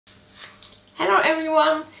Hello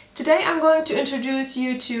everyone! Today I'm going to introduce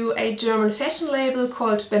you to a German fashion label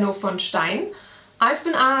called Benno von Stein. I've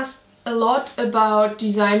been asked a lot about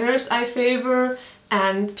designers I favor,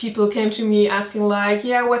 and people came to me asking like,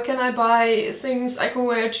 yeah, where can I buy things I can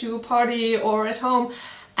wear to a party or at home?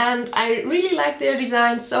 And I really like their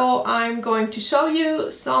designs, so I'm going to show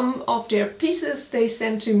you some of their pieces they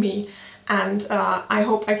sent to me. And I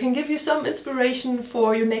hope I can give you some inspiration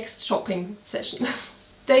for your next shopping session.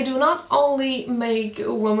 They do not only make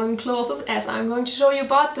women clothes, as I'm going to show you,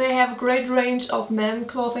 but they have a great range of men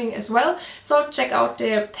clothing as well. So check out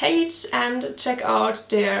their page and check out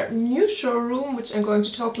their new showroom, which I'm going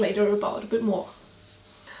to talk later about a bit more.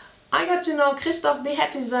 I got to know Christoph, the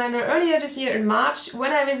head designer, earlier this year in March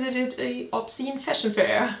when I visited a obscene fashion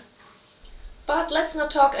fair. But let's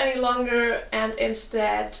not talk any longer, and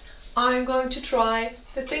instead I'm going to try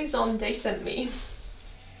the things on they sent me.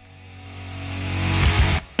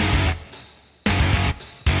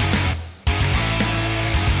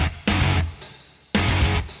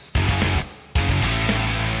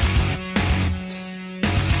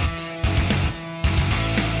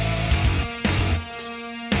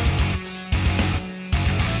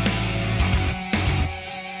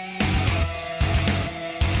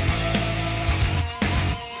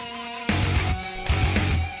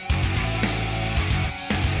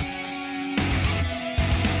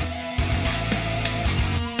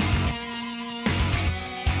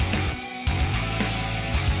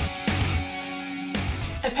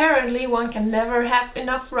 Apparently one can never have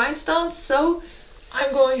enough rhinestones, so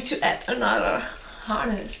I'm going to add another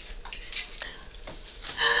harness.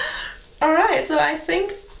 Alright, so I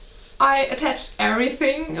think I attached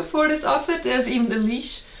everything for this outfit. There's even the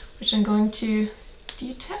leash, which I'm going to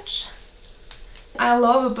detach. I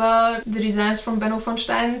love about the designs from Benno von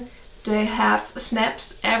Stein, they have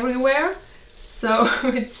snaps everywhere, so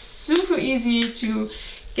it's super easy to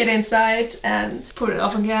get inside and put it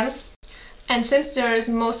off again. And since there is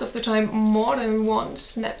most of the time more than one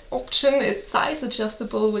snap option, it's size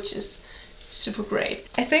adjustable, which is super great.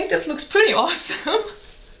 I think this looks pretty awesome.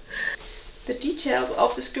 The details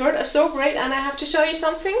of the skirt are so great, and I have to show you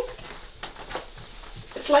something.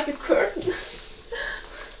 It's like a curtain.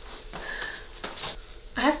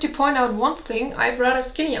 I have to point out one thing. I have rather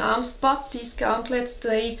skinny arms, but these gauntlets,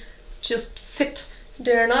 they just fit.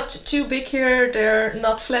 They're not too big here, they're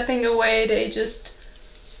not flapping away, they just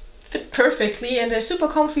fit perfectly, and they're super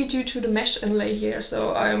comfy due to the mesh inlay here,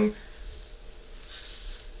 so I'm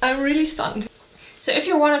really stunned. So if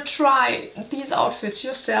you want to try these outfits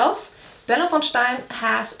yourself, Benno von Stein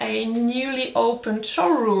has a newly opened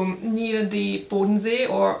showroom near the Bodensee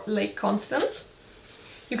or Lake Constance.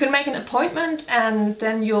 You can make an appointment and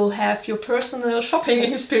then you'll have your personal shopping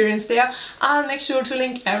experience there. I'll make sure to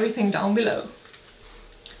link everything down below.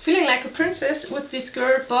 Feeling like a princess with this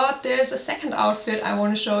skirt, but there's a second outfit I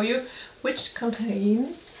want to show you, which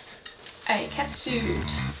contains a catsuit.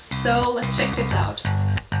 So let's check this out.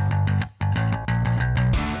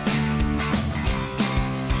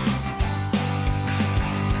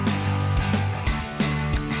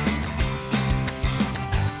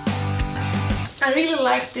 I really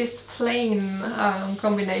like this plain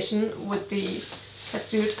combination with the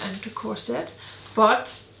catsuit and the corset,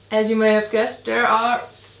 but as you may have guessed, there are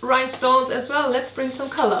rhinestones as well. Let's bring some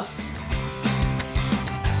color.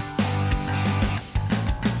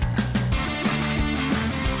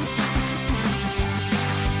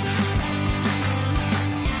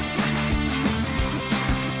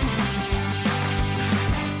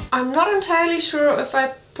 I'm not entirely sure if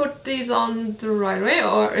I put these on the right way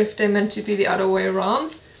or if they're meant to be the other way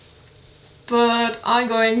around, but I'm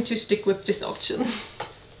going to stick with this option.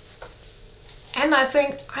 And I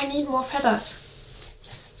think I need more feathers.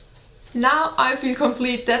 Now I feel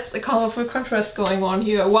complete. That's a colorful contrast going on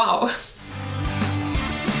here. Wow!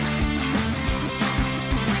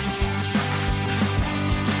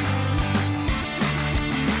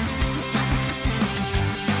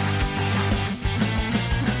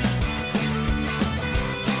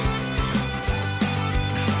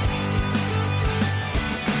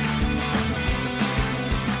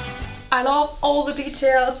 I love all the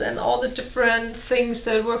details and all the different things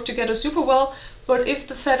that work together super well, but if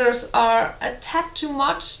the feathers are a tad too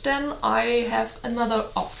much, then I have another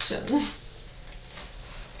option.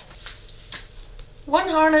 One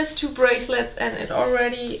harness, 2 bracelets, and it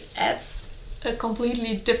already adds a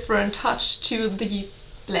completely different touch to the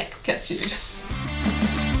black catsuit.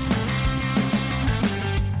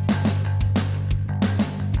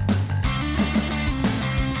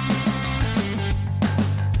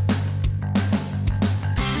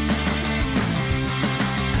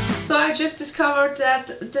 discovered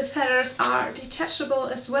that the feathers are detachable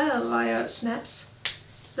as well via snaps.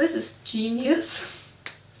 This is genius.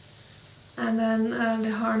 And then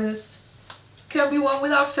the harness can be worn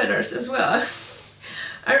without feathers as well.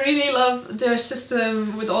 I really love their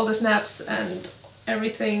system with all the snaps and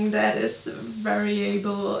everything that is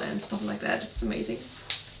variable and stuff like that. It's amazing.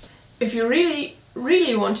 If you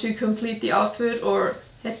really want to complete the outfit or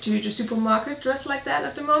head to the supermarket dressed like that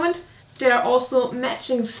at the moment, there are also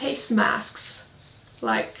matching face masks.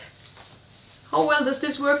 Like, how well does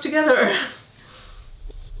this work together?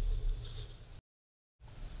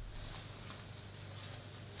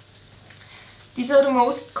 These are the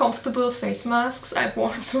most comfortable face masks I've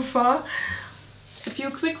worn so far. A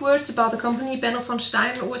few quick words about the company. Benno von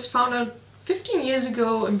Stein was founded 15 years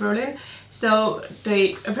ago in Berlin, so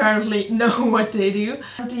they apparently know what they do.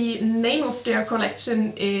 The name of their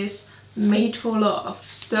collection is Made for Love,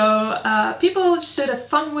 so people should have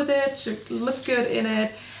fun with it, should look good in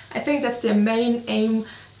it. I think that's their main aim.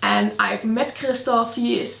 And I've met Christoph.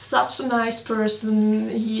 He is such a nice person.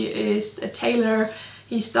 He is a tailor.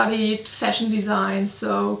 He studied fashion design,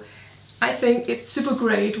 so I think it's super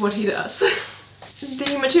great what he does.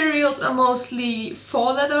 The materials are mostly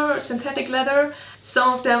faux leather, synthetic leather.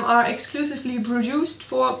 Some of them are exclusively produced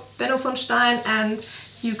for Benno von Stein, and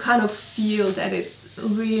you kind of feel that it's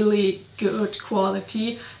really good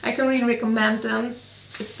quality. I can really recommend them.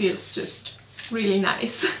 It feels just really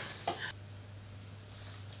nice.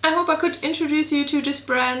 I hope I could introduce you to this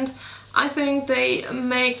brand. I think they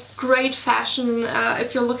make great fashion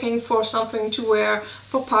if you're looking for something to wear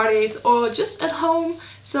for parties or just at home.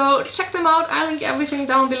 So check them out, I'll link everything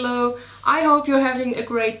down below. I hope you're having a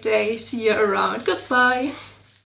great day. See you around. Goodbye!